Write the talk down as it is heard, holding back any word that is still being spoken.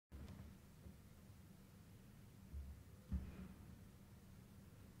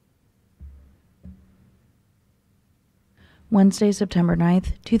Wednesday, September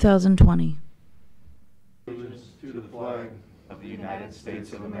 9th, 2020. Allegiance to the flag of the United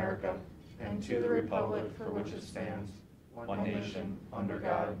States of America and to the republic for which it stands, one nation, under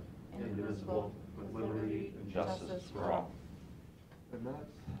God, indivisible, with liberty and justice for all.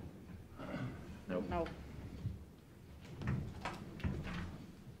 Nope. No.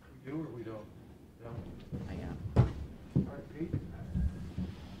 We do or we don't? No? I am. All right, Pete?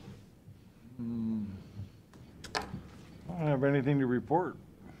 I don't have anything to report.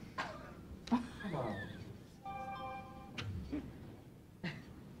 Come on.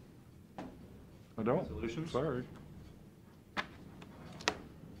 I don't. Resolutions? Sorry.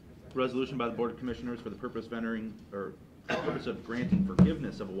 Resolution by the Board of Commissioners for the purpose of granting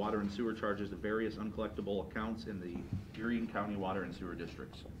forgiveness of water and sewer charges to various uncollectible accounts in the Erie County Water and Sewer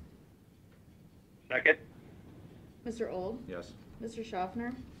Districts. Second. Mr. Old? Yes. Mr.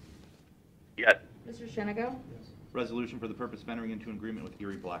 Schaffner? Yes. Mr. Shenago? Yes. Resolution for the purpose of entering into an agreement with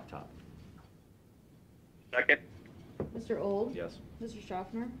Erie Blacktop. Second. Mr. Old? Yes. Mr.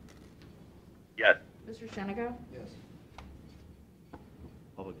 Schaffner? Yes. Mr. Shenago? Yes.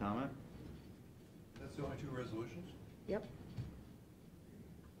 Public comment? That's the only two resolutions? Yep.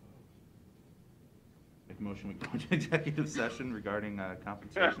 Make a motion we go into executive session regarding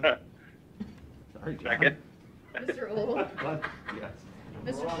compensation. Sorry, John. Second. Mr. Old? What? Yes.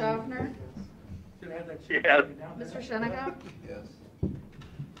 Mr. Schaffner? Yes. Mr. Shenago? Yes.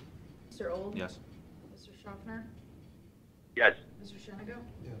 Mr. Old? Yes. Mr. Schaffner? Yes. Mr. Shenago?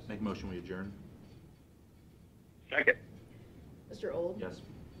 Yes. Make a motion we adjourn. Second. Mr. Old? Yes.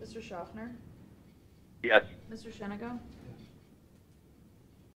 Mr. Schaffner? Yes. Mr. Shenago?